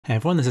Hey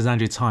everyone, this is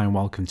Andrew Ty and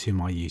welcome to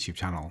my YouTube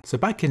channel. So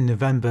back in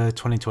November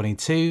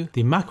 2022,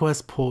 the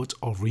macOS port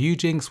of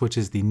Ryujinx, which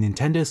is the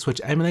Nintendo Switch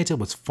emulator,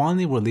 was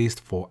finally released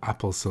for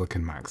Apple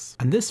Silicon Macs.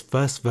 And this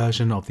first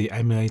version of the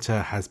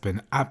emulator has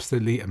been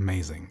absolutely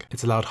amazing.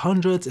 It's allowed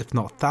hundreds, if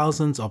not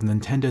thousands, of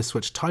Nintendo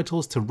Switch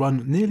titles to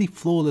run nearly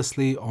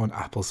flawlessly on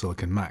Apple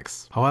Silicon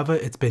Macs. However,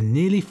 it's been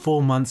nearly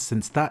 4 months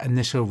since that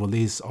initial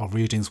release of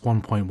Ryujinx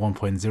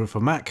 1.1.0 for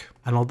Mac.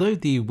 And although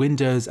the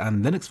Windows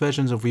and Linux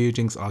versions of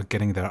Ryujinx are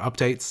getting their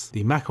updates,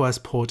 the macOS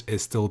port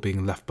is still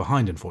being left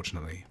behind,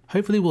 unfortunately.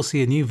 Hopefully we'll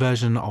see a new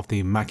version of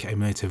the Mac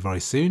emulator very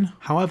soon.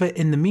 However,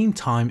 in the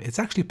meantime, it's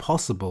actually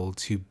possible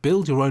to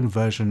build your own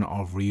version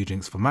of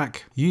Ryujinx for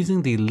Mac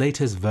using the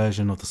latest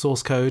version of the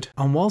source code.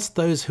 And whilst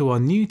those who are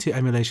new to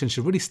emulation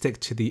should really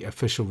stick to the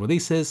official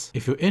releases,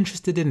 if you're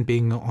interested in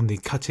being on the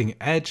cutting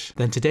edge,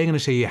 then today I'm going to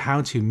show you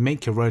how to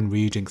make your own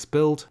Ryujinx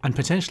build and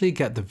potentially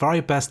get the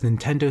very best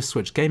Nintendo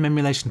Switch game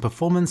emulation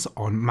performance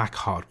on Mac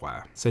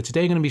hardware. So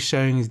today I'm going to be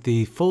showing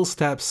the full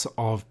steps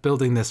of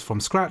building this from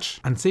scratch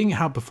and seeing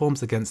how it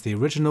performs against the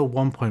original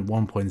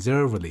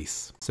 1.1.0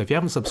 release. So if you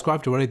haven't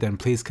subscribed already, then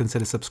please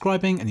consider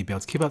subscribing and you'll be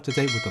able to keep up to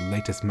date with the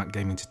latest Mac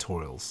gaming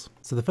tutorials.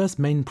 So the first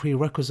main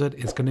prerequisite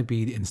is going to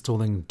be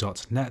installing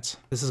 .NET.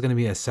 This is going to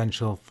be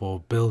essential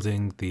for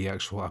building the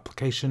actual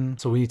application,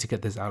 so we need to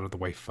get this out of the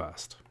way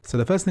first. So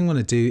the first thing I'm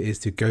going to do is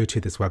to go to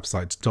this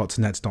website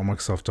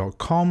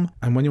 .net.microsoft.com,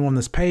 and when you're on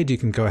this page you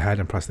can go ahead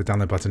and press the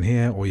download button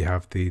here, or you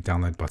have the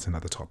download button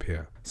at the top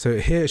here. So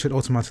here it should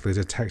automatically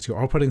detect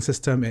your operating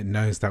system. It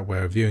knows that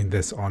we're viewing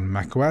this on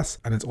macOS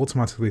and it's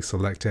automatically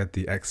selected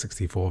the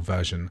x64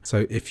 version.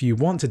 So if you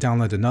want to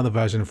download another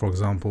version, for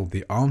example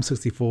the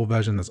ARM64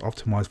 version that's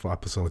optimized for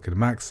Apple Silicon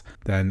Macs,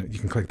 then you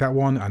can click that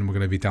one and we're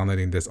going to be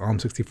downloading this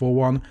ARM64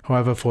 one.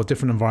 However, for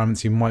different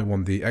environments you might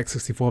want the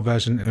x64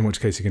 version, in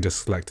which case you can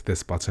just select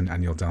this button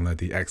and you'll download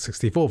the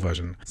x64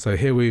 version. So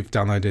here we've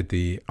downloaded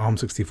the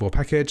ARM64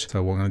 package.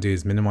 So what we're going to do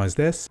is minimize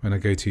this. We're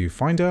going to go to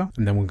Finder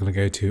and then we're going to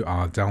go to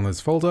our downloads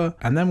folder,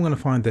 and then we're going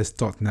to find this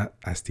 .NET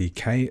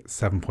SDK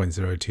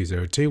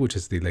 7.0202, which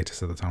is the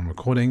latest at the time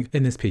recording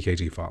in this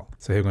PKG file.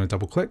 So here we're going to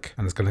double click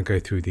and it's going to go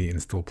through the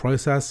install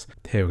process.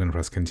 Here we're going to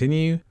press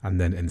continue and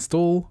then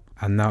install.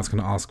 And now it's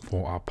going to ask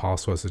for our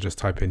password. So just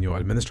type in your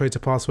administrator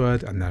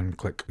password and then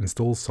click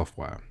install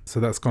software.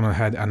 So that's gone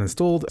ahead and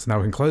installed. So now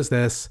we can close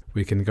this.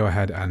 We can go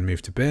ahead and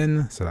move to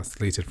bin. So that's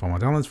deleted from our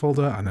downloads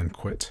folder, and then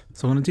quit.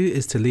 So what I'm going to do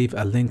is to leave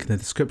a link in the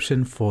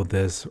description for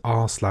this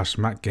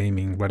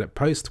r/macgaming Reddit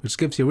post, which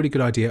gives you a really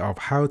good idea of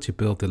how to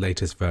build the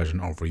latest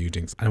version of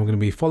Ryujinx. And we're going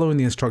to be following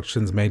the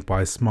instructions made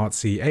by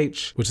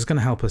SmartCH, which is going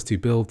to help us to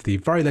build the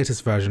very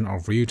latest version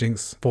of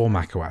Ryujinx for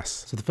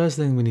macOS. So the first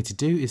thing we need to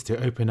do is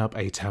to open up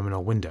a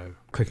terminal window.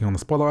 Clicking on the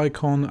spotlight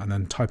icon and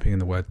then typing in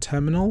the word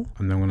terminal,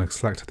 and then we're going to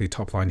select the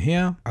top line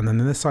here, and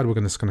then on this side we're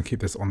just going to keep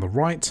this on the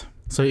right.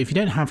 So if you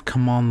don't have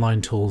command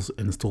line tools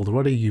installed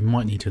already, you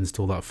might need to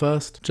install that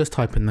first. Just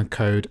type in the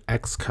code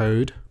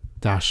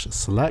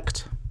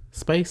xcode-select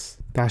space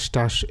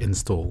 --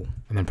 install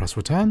and then press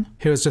return.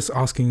 Here it's just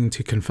asking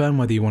to confirm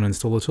whether you want to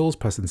install the tools.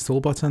 Press the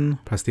install button,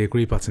 press the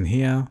agree button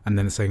here, and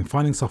then it's saying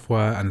finding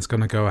software, and it's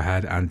going to go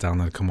ahead and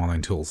download command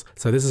line tools.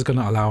 So this is going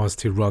to allow us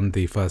to run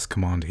the first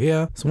command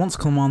here. So once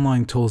command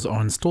line tools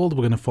are installed,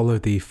 we're going to follow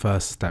the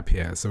first step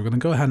here. So we're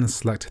going to go ahead and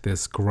select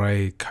this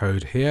gray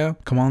code here,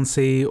 Command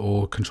C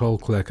or control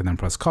click and then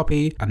press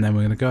copy, and then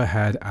we're going to go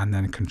ahead and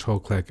then control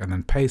click and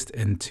then paste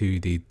into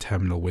the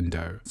terminal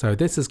window. So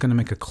this is going to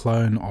make a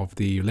clone of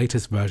the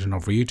latest version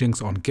of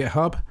Ryujinx on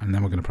GitHub, and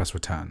then we're going to press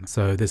return.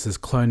 So this is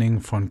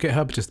cloning from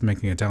GitHub, just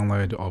making a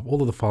download of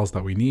all of the files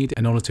that we need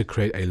in order to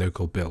create a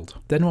local build.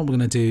 Then what we're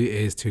going to do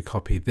is to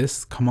copy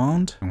this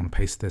command. I'm going to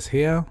paste this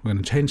here. We're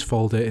going to change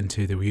folder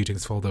into the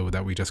Ryujinx folder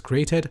that we just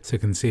created. So you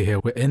can see here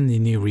we're in the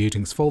new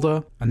Ryujinx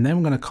folder, and then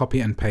we're going to copy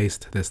and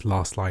paste this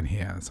last line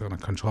here. So I'm going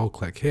to control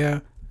click here,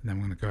 and then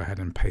we're going to go ahead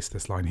and paste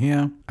this line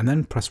here, and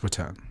then press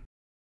return.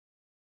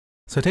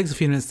 So it takes a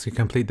few minutes to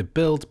complete the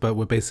build, but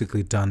we're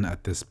basically done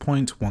at this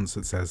point once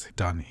it says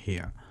done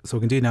here. So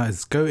what we can do now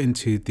is go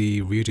into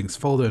the Ryujinx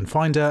folder in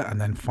Finder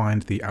and then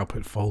find the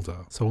output folder.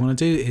 So what we're going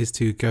to do is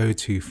to go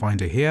to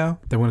Finder here,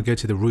 then we're going to go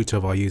to the root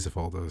of our user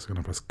folder. So we're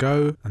going to press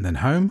go and then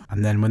home,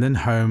 and then within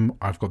home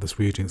I've got this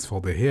Ryujinx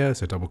folder here,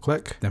 so double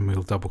click, then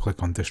we'll double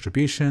click on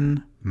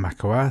distribution,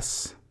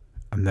 macOS,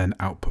 and then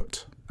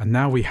output. And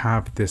now we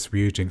have this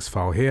Ryujinx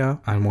file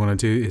here, and what we're going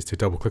to do is to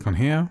double click on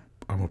here,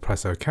 and we'll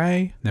press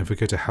OK. Then if we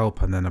go to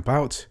help and then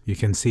about, you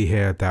can see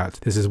here that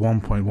this is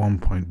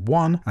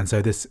 1.1.1, and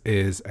so this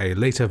is a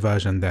later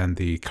version than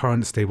the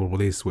current stable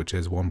release, which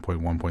is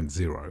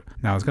 1.1.0.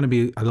 Now it's going to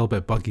be a little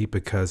bit buggy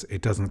because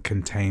it doesn't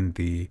contain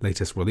the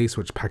latest release,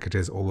 which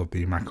packages all of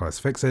the macOS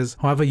fixes.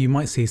 However, you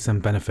might see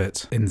some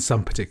benefit in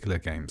some particular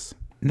games.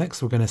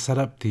 Next, we're going to set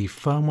up the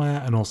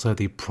firmware and also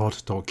the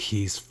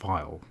prod.keys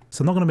file.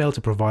 So I'm not going to be able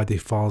to provide the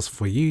files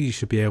for you. You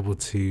should be able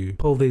to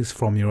pull these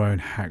from your own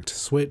hacked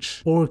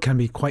switch, or it can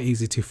be quite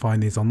easy to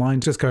find these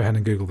online. Just go ahead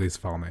and Google these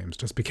file names.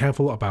 Just be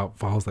careful about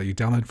files that you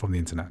download from the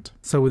internet.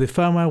 So with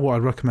the firmware, what I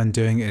recommend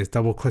doing is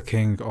double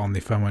clicking on the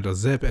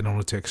firmware.zip in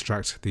order to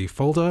extract the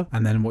folder.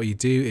 And then what you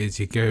do is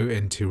you go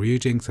into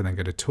Ryujinx and then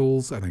go to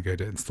tools and then go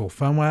to install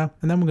firmware.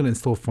 And then we're going to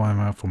install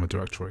firmware from a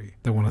directory.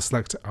 Then we're going to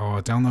select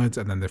our downloads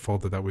and then the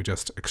folder that we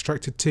just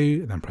extracted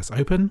to, and then press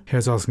open.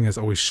 Here's asking us,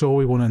 are we sure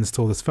we want to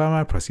install this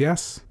firmware? Press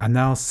yes. And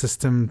now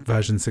system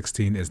version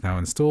 16 is now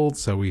installed.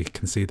 So we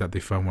can see that the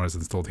firmware is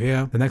installed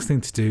here. The next thing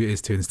to do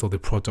is to install the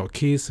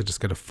prod.keys. So just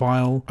go to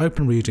file,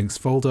 open Ryujinx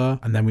folder,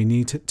 and then we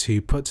need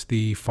to put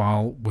the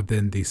file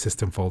within the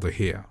system folder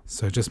here.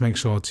 So just make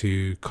sure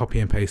to copy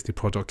and paste the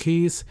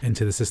prod.keys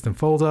into the system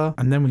folder,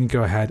 and then we can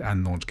go ahead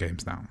and launch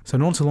games now. So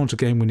in order to launch a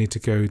game, we need to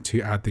go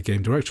to add the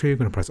game directory. We're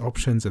going to press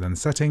options and then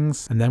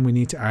settings, and then we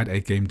need to add a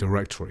game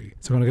directory.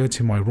 So I'm going to go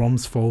to my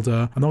ROMs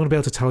folder. I'm not going to be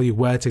able to tell you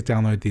where to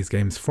download these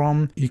games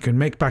from. You can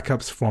make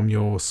backups from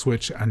your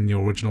Switch and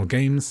your original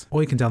games,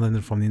 or you can download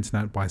them from the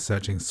internet by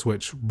searching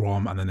Switch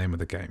ROM and the name of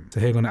the game. So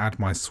here I'm going to add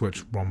my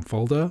Switch ROM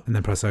folder and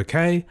then press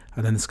OK,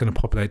 and then it's going to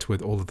populate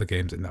with all of the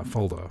games in that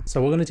folder.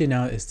 So what we're going to do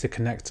now is to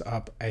connect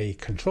up a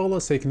controller.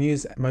 So you can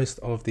use most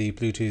of the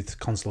Bluetooth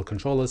console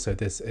controllers. So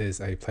this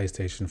is a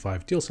PlayStation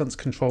 5 DualSense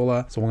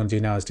controller. So what I'm going to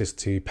do now is just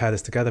to pair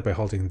this together by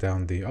holding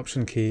down the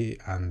option key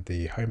and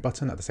the home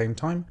button at the same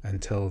time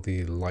until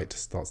the light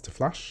starts to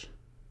flash.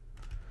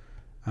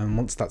 And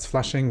once that's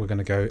flashing, we're going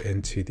to go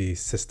into the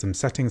system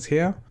settings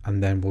here,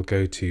 and then we'll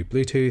go to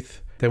Bluetooth.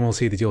 Then we'll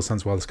see the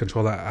DualSense wireless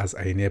controller as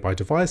a nearby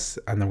device,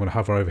 and then we're going to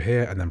hover over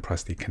here and then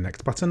press the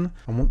connect button.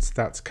 And once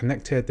that's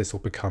connected, this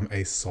will become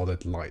a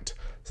solid light.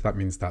 So that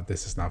means that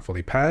this is now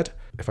fully paired.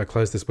 If I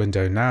close this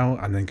window now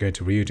and then go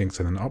to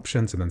Ryujinx and then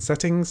options and then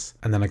settings,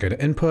 and then I go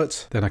to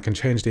input, then I can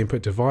change the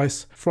input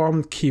device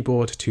from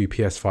keyboard to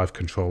PS5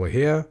 controller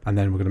here. And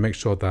then we're going to make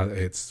sure that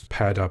it's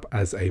paired up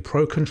as a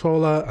Pro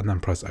controller and then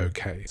press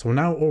OK. So we're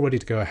now all ready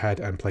to go ahead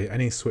and play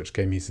any Switch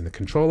game using the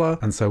controller.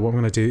 And so what I'm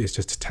going to do is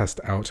just to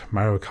test out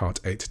Mario Kart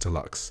 8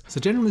 Deluxe.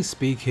 So generally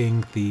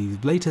speaking, the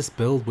latest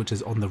build, which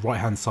is on the right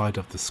hand side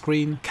of the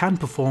screen, can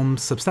perform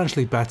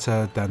substantially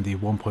better than the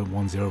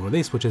 1.10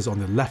 release, which is on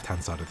the left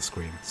hand side of the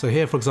screen. So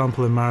here, for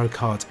example, in Mario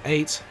Kart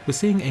 8, we're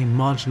seeing a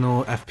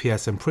marginal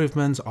FPS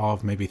improvement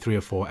of maybe 3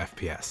 or 4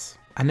 FPS.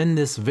 And in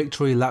this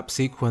victory lap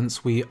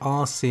sequence, we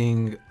are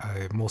seeing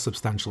a more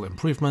substantial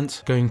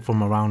improvement, going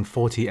from around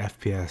 40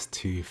 FPS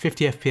to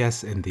 50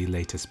 FPS in the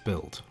latest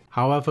build.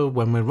 However,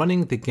 when we're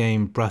running the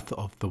game Breath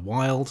of the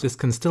Wild, this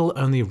can still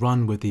only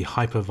run with the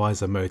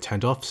hypervisor mode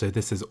turned off, so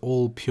this is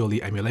all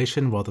purely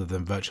emulation rather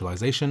than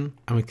virtualization.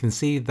 And we can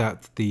see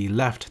that the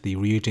left, the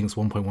Ryujinx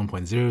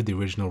 1.1.0, the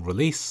original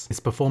release, is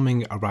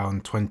performing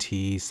around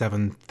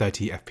 27-30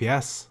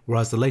 FPS,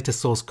 whereas the latest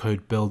source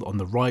code build on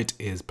the right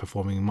is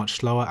performing much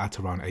slower at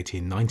around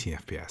 18-19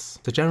 FPS.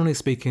 So generally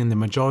speaking, the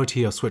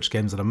majority of Switch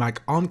games on a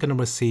Mac aren't going to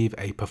receive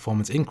a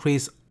performance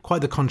increase.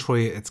 Quite the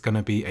contrary, it's going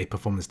to be a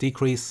performance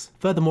decrease.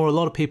 Furthermore, a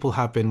lot of people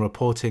have been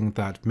reporting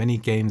that many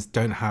games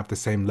don't have the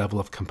same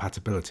level of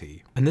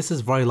compatibility. And this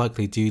is very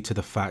likely due to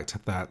the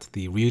fact that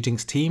the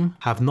Ryujinx team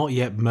have not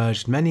yet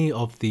merged many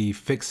of the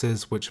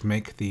fixes which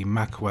make the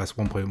macOS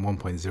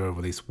 1.1.0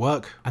 release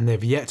work, and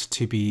they've yet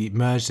to be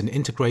merged and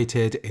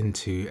integrated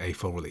into a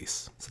full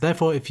release. So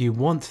therefore, if you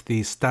want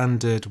the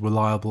standard,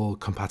 reliable,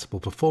 compatible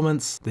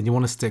performance, then you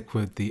want to stick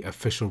with the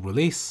official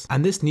release.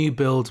 And this new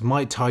build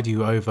might tide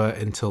you over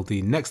until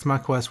the next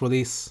macOS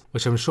release,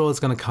 which I'm sure is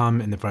going to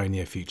come in the very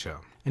near future.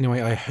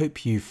 Anyway, I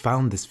hope you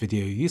found this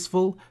video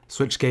useful.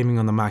 Switch gaming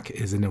on the Mac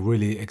is in a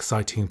really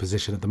exciting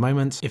position at the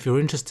moment. If you're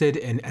interested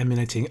in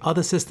emulating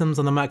other systems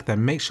on the Mac,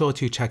 then make sure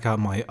to check out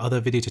my other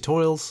video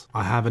tutorials.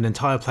 I have an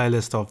entire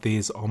playlist of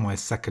these on my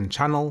second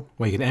channel,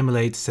 where you can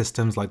emulate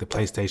systems like the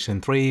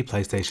PlayStation 3,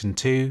 PlayStation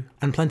 2,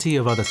 and plenty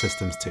of other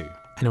systems too.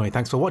 Anyway,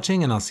 thanks for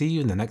watching, and I'll see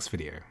you in the next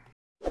video.